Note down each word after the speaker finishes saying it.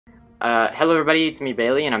Hello everybody, it's me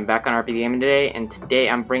Bailey, and I'm back on rpdgaming today, and today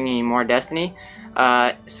I'm bringing you more Destiny.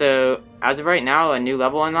 So as of right now, a new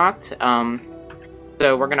level unlocked, so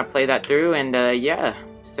we're gonna play that through, and yeah,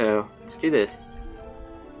 so let's do this.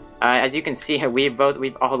 As you can see, we've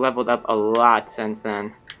all leveled up a lot since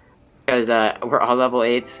then, because we're all level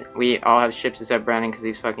 8s. We all have ships except Brandon, because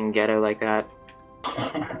he's fucking ghetto like that.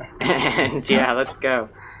 And yeah, let's go.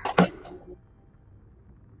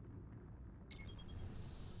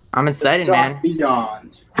 I'm excited, man.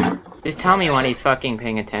 Beyond. Just tell me when he's fucking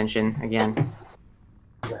paying attention again.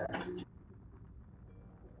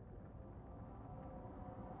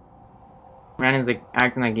 Brandon's like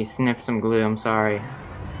acting like he sniffed some glue. I'm sorry.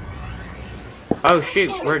 Oh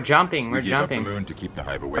shoot, we're jumping. We're jumping. Up the moon to keep the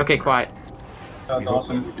hive away okay, from quiet. That's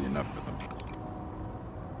awesome. That would be enough for them.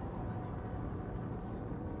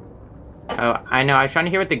 Oh, I know. I was trying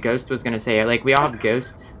to hear what the ghost was gonna say. Like, we all have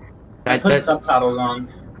ghosts. I put subtitles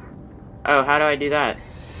on. Oh, how do I do that?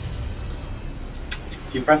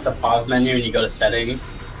 You press the pause menu and you go to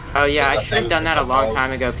settings. Oh yeah, I should have done that a long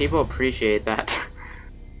time ago. People appreciate that.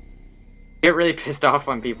 Get really pissed off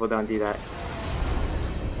when people don't do that.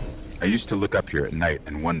 I used to look up here at night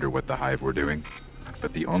and wonder what the hive were doing,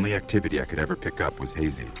 but the only activity I could ever pick up was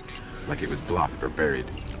hazy, like it was blocked or buried.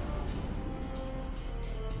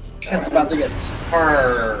 Shit's about to get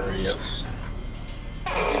serious.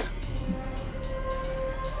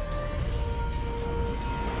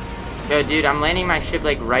 Yo, dude, I'm landing my ship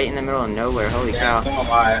like right in the middle of nowhere. Holy cow! So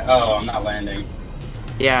am I. Oh, I'm not landing.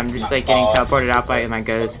 Yeah, I'm just like getting teleported out by my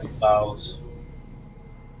ghost. Tell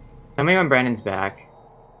me when Brandon's back.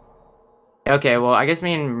 Okay, well, I guess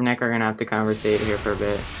me and Nick are gonna have to conversate here for a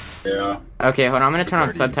bit. Yeah. Okay, hold on. I'm gonna turn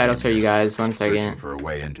on subtitles for you guys. 1 second. For a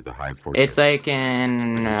way into the hive fortress. It's like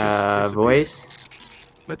in voice.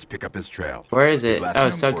 Let's pick up his trail. Where is it? Oh,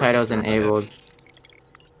 subtitles enabled.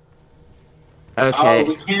 Okay. Oh,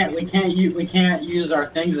 we can't use our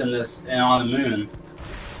things in this on the moon.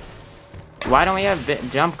 Why don't we have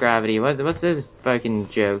jump gravity? What's this fucking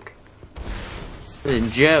joke? This is a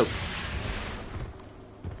joke.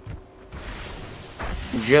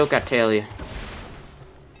 Joke, I tell you.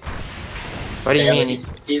 What do you mean? He's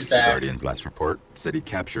back. The Guardian's last report said he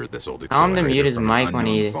captured this old Tell him accelerator to mute his from an mic when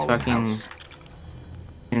unknown he's fallen fucking house.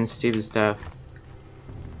 doing stupid stuff.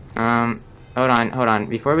 Hold on.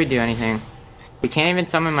 Before we do anything, we can't even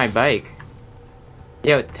summon my bike.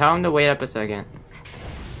 Yo, tell him to wait up a second.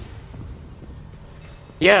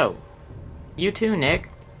 Yo, you too, Nick.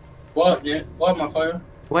 What, Nick? What, my phone?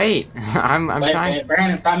 Wait, I'm trying. Wait,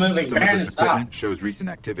 Brandon, stop moving. Some Brandon, of this stop. equipment shows recent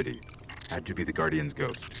activity. Had to be the Guardian's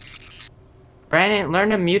ghost. Brandon, learn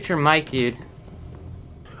to mute your mic, dude.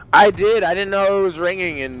 I did. I didn't know it was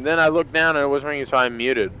ringing, and then I looked down and it was ringing, so I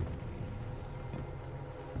muted.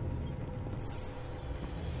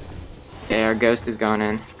 Okay, our ghost is going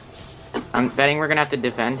in. I'm betting we're gonna have to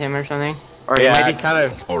defend him or something. Or Yeah, it might I be kind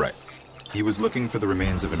of. All right. He was looking for the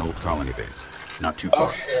remains of an old colony base. Not too far.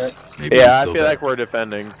 Oh, shit. Maybe he's Yeah, I still feel there. like we're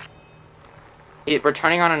defending. We're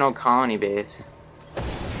turning on an old colony base.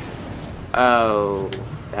 Oh,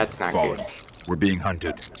 that's not Fallen. good. We're being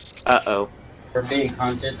hunted. Uh-oh. We're being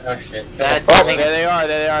hunted. Oh, shit. That's Oh, something. there they are.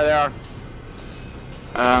 There they are. They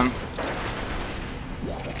are.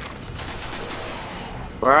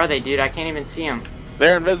 Where are they, dude? I can't even see them.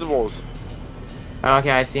 They're invisibles. Oh,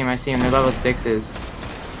 okay, I see them. They're level 6s.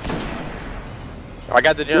 I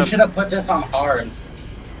got the We gem. should have put this on hard.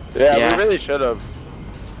 Yeah, Yeah. we really should have.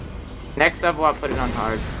 Next level, I'll put it on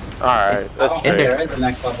hard. All right, I that's don't think straight. there is a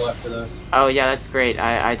next level after this. Oh, yeah, that's great.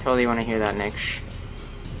 I totally want to hear that, Nick. Shh.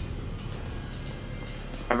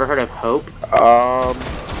 Ever heard of Hope? Where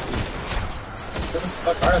the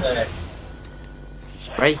fuck are they?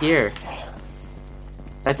 Right here.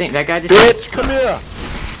 That guy just... Bitch, come here.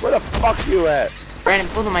 Where the fuck you at? Brandon,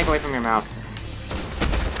 pull the mic away from your mouth.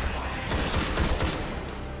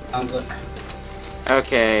 Sounds like...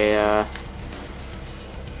 Okay,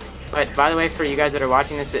 but by the way, for you guys that are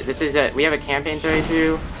watching this, we have a campaign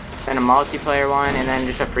 32, then a multiplayer one, and then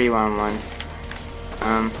just a free one.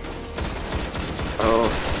 Oh.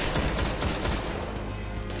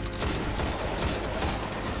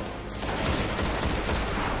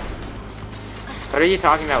 What are you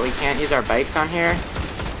talking about? We can't use our bikes on here?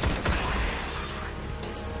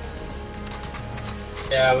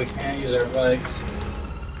 Yeah, we can't use our bikes.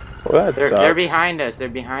 Well, that They're behind us. They're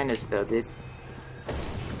behind us still, dude.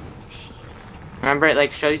 Remember, it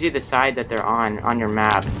like shows you the side that they're on your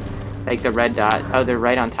map. Like the red dot. Oh, they're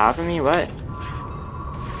right on top of me? What?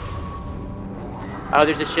 Oh,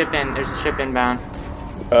 there's a ship inbound.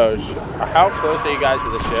 Oh, how close are you guys to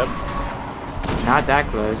the ship? Not that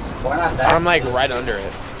close. Why not that? I'm like right under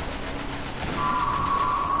it.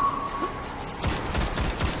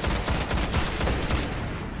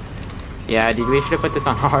 Yeah, dude, we should have put this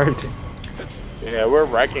on hard. Yeah, we're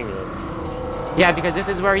wrecking it. Yeah, because this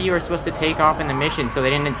is where you were supposed to take off in the mission, so they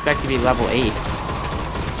didn't expect you to be level 8.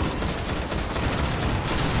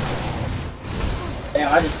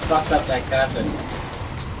 Damn, I just fucked up that captain.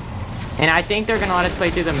 And I think they're gonna let us play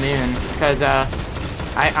through the moon, because,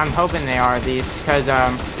 I'm hoping they are, at least, because,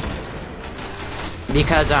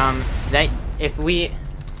 if we...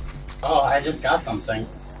 Oh, I just got something.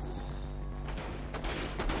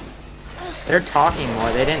 They're talking more,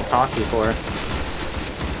 they didn't talk before.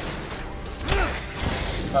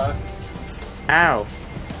 Fuck. Ow.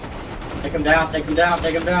 Take him down, take him down,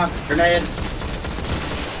 take him down. Grenade.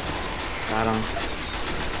 Got him.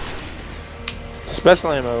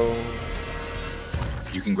 Special ammo.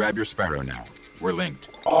 You can grab your Sparrow now. We're linked.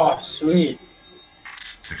 Oh, sweet.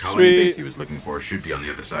 The colony Sweet. base he was looking for should be on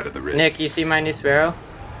the other side of the ridge. Nick, you see my new Sparrow?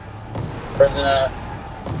 Where's it at?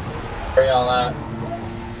 Where y'all at?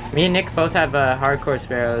 Me and Nick both have, hardcore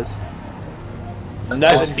Sparrows.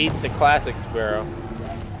 Nothing beats the classic Sparrow.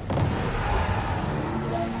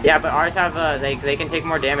 Yeah, but ours have, they can take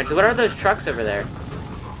more damage. What are those trucks over there?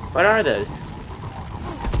 What are those?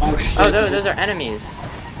 Oh shit. Oh, those are enemies.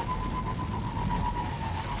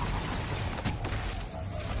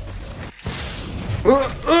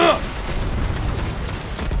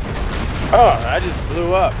 Oh, I just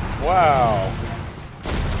blew up. Wow.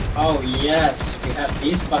 Oh yes, we have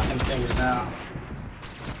these fucking things now.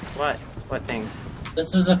 What? What things?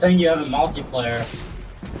 This is the thing you have in multiplayer.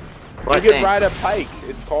 What You can thing? ride a Pike.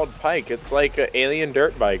 It's called Pike. It's like an alien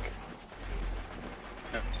dirt bike.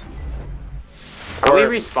 Are we Or-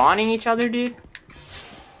 respawning each other, dude?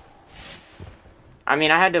 I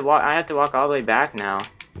mean, I have to walk all the way back now.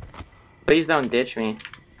 Please don't ditch me.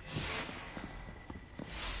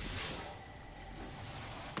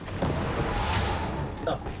 What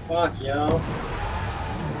the fuck, yo?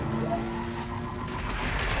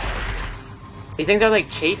 These things are like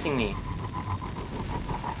chasing me.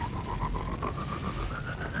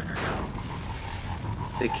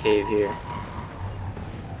 The cave here.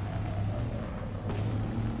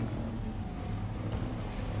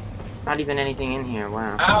 Not even anything in here,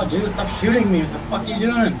 wow. Ow, dude, stop shooting me. What the fuck are you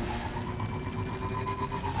doing?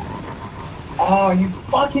 Oh, you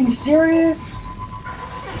fucking serious?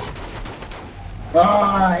 Oh,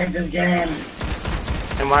 I hate this game.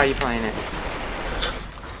 And why are you playing it?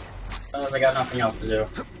 Because I got nothing else to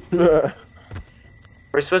do.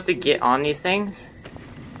 We're supposed to get on these things?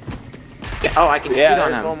 Yeah, oh, I can Yeah, shoot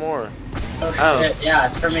on there's them. one more. Oh, Oh. shit, yeah,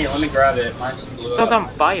 it's for me. Let me grab it. Mine just blew It's up. on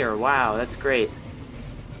fire, wow, that's great.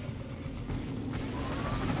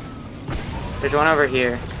 There's one over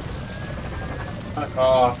here. Fuck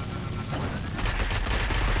off.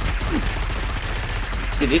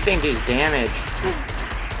 Dude, these things do damage.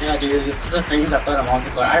 Yeah, dude, this is the things I played on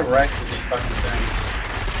multiplayer. I wrecked with these fucking things.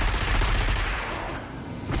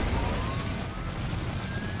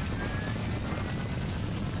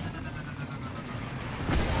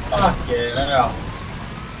 Fuck it, no.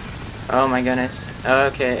 Oh my goodness.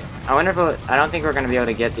 Okay. I wonder if I don't think we're gonna be able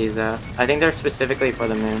to get these though. I think they're specifically for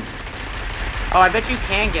the moon. Oh, I bet you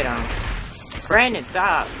can get them. Brandon,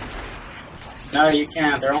 stop. No, you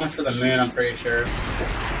can't. They're only for the moon, I'm pretty sure.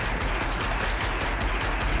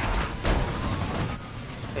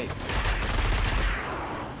 Hey.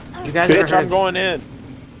 You guys Bitch, are I'm going in.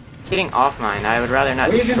 getting off mine. I would rather not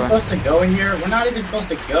Are we even destroy. supposed to go in here? We're not even supposed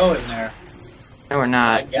to go in there. No, we're I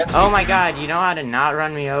not. guess Oh we my can. god, you know how to not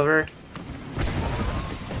run me over?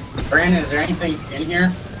 Brandon, is there anything in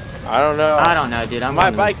here? I don't know. I don't know, dude. I'm My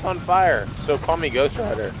on the- bike's on fire, so call me Ghost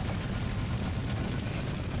Rider.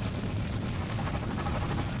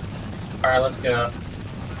 Alright, let's go.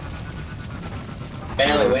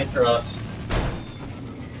 Bailey, wait for us.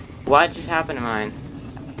 What just happened to mine?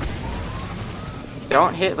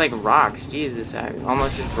 Don't hit like rocks. Jesus, I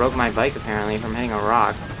almost just broke my bike apparently from hitting a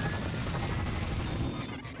rock.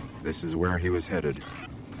 This is where he was headed.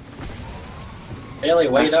 Bailey,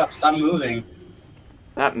 wait up. Stop moving.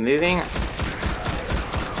 Stop moving.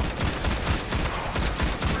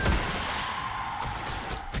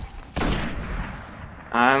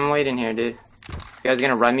 I'm waiting here, dude. You guys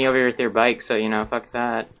gonna run me over here with your bike, so you know, fuck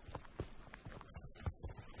that.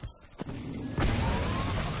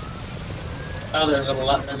 Oh, there's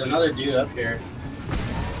another dude up here.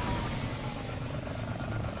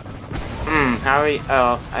 How are we?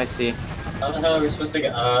 Oh, I see. How the hell are we supposed to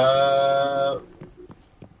go?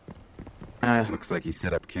 Looks like he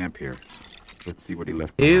set up camp here. Let's see what he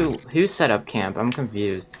left Who behind. set up camp? I'm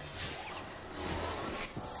confused.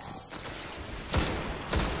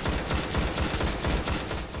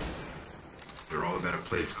 They're all about a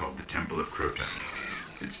place called the Temple of Crota.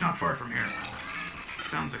 It's not far from here.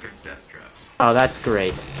 Sounds like a death trap. Oh, that's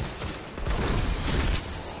great.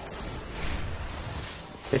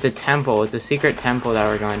 It's a temple. It's a secret temple that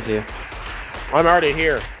we're going to. I'm already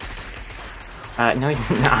here. No,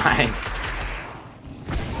 you're not.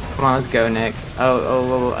 Come on, let's go, Nick.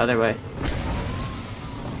 Oh, other way.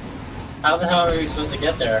 How the hell are we supposed to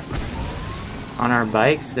get there? On our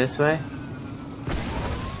bikes, this way?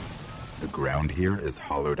 The ground here is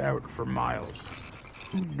hollowed out for miles.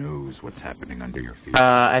 Who knows what's happening under your feet?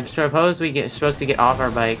 I suppose supposed to get off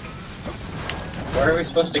our bike. Where are we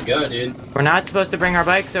supposed to go, dude? We're not supposed to bring our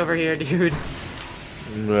bikes over here, dude.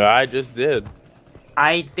 I just did.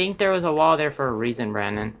 I think there was a wall there for a reason,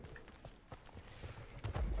 Brandon.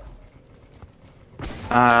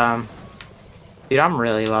 Dude, I'm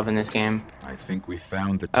really loving this game. I think we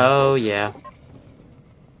found the Oh, temple. yeah.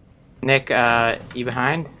 Nick, you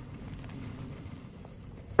behind?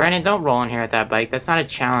 Brandon, don't roll in here at that bike. That's not a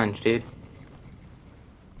challenge, dude.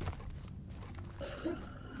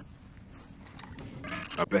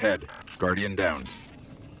 Up ahead. Guardian down.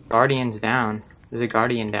 Guardian's down. There's a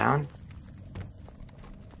Guardian down?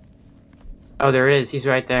 Oh, there is. He's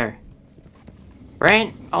right there.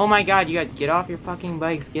 Brandon! Oh my god, you guys, get off your fucking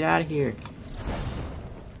bikes. Get out of here.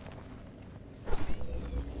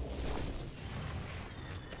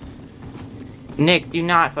 Nick, do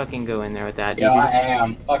not fucking go in there with that, dude. Yeah, You I just-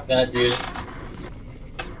 am. Fuck that, dude.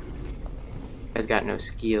 I've got no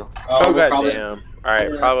skill. Oh, we'll probably- goddamn.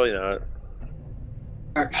 Alright, probably not.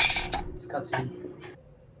 Alright, shh. It's cutscene.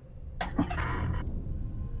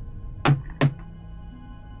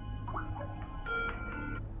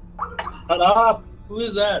 Shut up! Who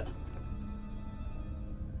is that?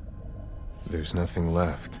 There's nothing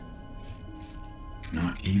left.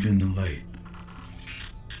 Not even the light.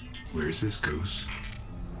 Where's this ghost?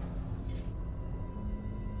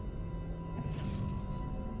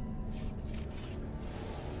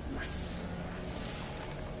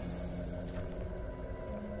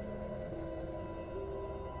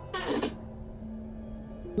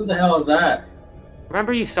 Who the hell is that?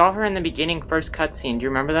 Remember you saw her in the beginning first cutscene. Do you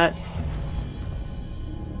remember that?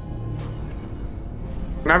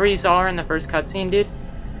 Remember you saw her in the first cutscene, dude?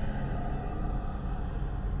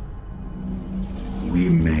 We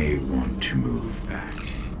may want to move back.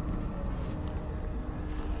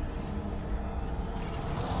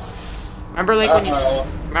 Remember like when you Uh-oh.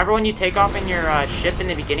 remember when you take off in your ship in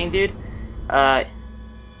the beginning, dude?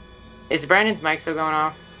 Is Brandon's mic still going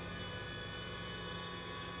off?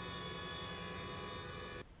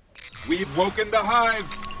 We've woken the hive!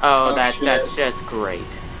 Oh, Oh, that's shit. just great.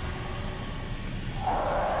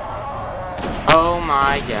 Oh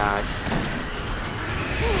my gosh.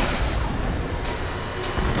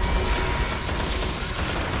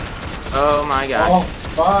 Oh my gosh. Oh,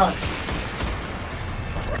 fuck.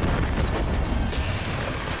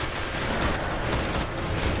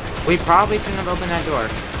 We probably shouldn't have opened that door.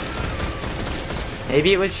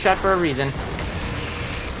 Maybe it was shut for a reason.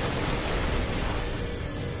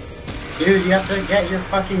 Dude, you have to get your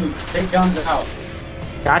fucking big guns out.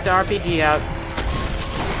 Got the RPG out.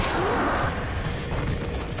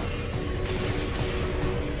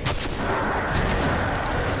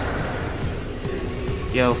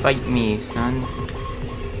 Yo, fight me, son.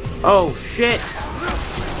 Oh, shit!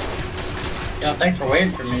 Yeah, thanks for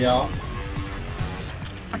waiting for me, y'all.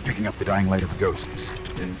 I'm picking up the dying light of a ghost.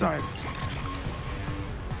 Inside.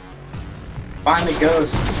 Find the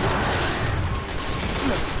ghost.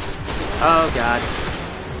 Oh, God.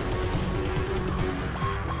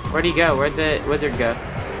 Where'd he go? Where'd the wizard go?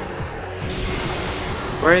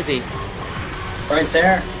 Where is he? Right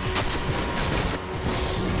there.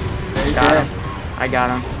 There you Got go. him. I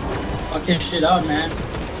got him. Fuck his shit up, man.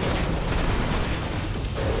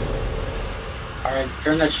 Alright,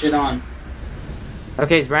 turn that shit on.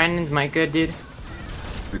 Okay, is Brandon's mic good, dude?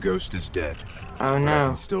 The ghost is dead. Oh, But I no.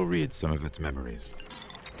 can still read some of its memories.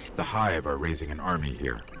 The Hive are raising an army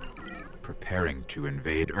here, preparing to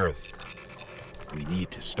invade Earth. We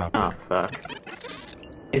need to stop Oh, them. fuck.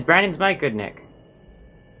 Is Brandon's mic good, Nick?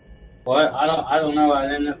 What? I don't know. I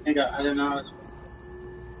didn't know. It was...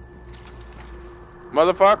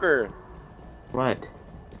 Motherfucker! What?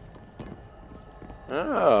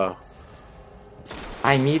 Oh.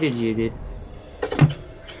 I muted you, dude.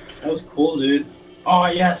 That was cool, dude. Oh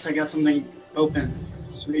yes, I got something open.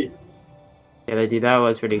 Sweet. Yeah, dude, that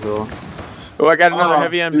was pretty cool. Oh, I got another Oh,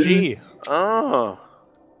 heavy MG. dudes. Oh.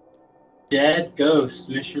 Dead ghost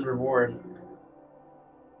mission reward.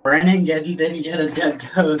 Brandon didn't get a dead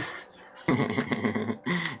ghost. And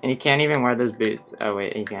you can't even wear those boots. Oh,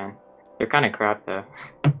 wait, you can. They're kind of crap, though.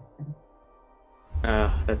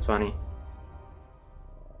 Oh, that's funny.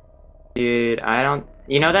 Dude, I don't...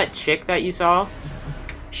 You know that chick that you saw?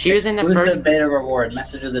 She was in the Exclusive first... beta reward.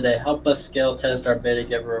 Message of the day. Help us skill test our beta.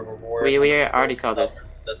 Give her a reward. We already saw this.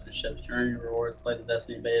 Destiny ships. Earn your reward. Play the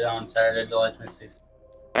Destiny beta on Saturday, July 26th.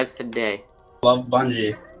 That's today. Love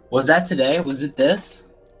Bungie. Was that today? Was it this?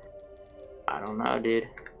 I don't know, dude.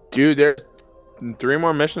 Dude, there's 3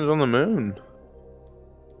 more missions on the moon.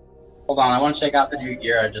 Hold on, I want to check out the new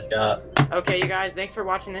gear I just got. Okay, you guys, thanks for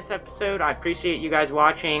watching this episode. I appreciate you guys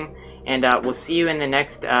watching, and we'll see you in the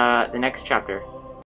next chapter.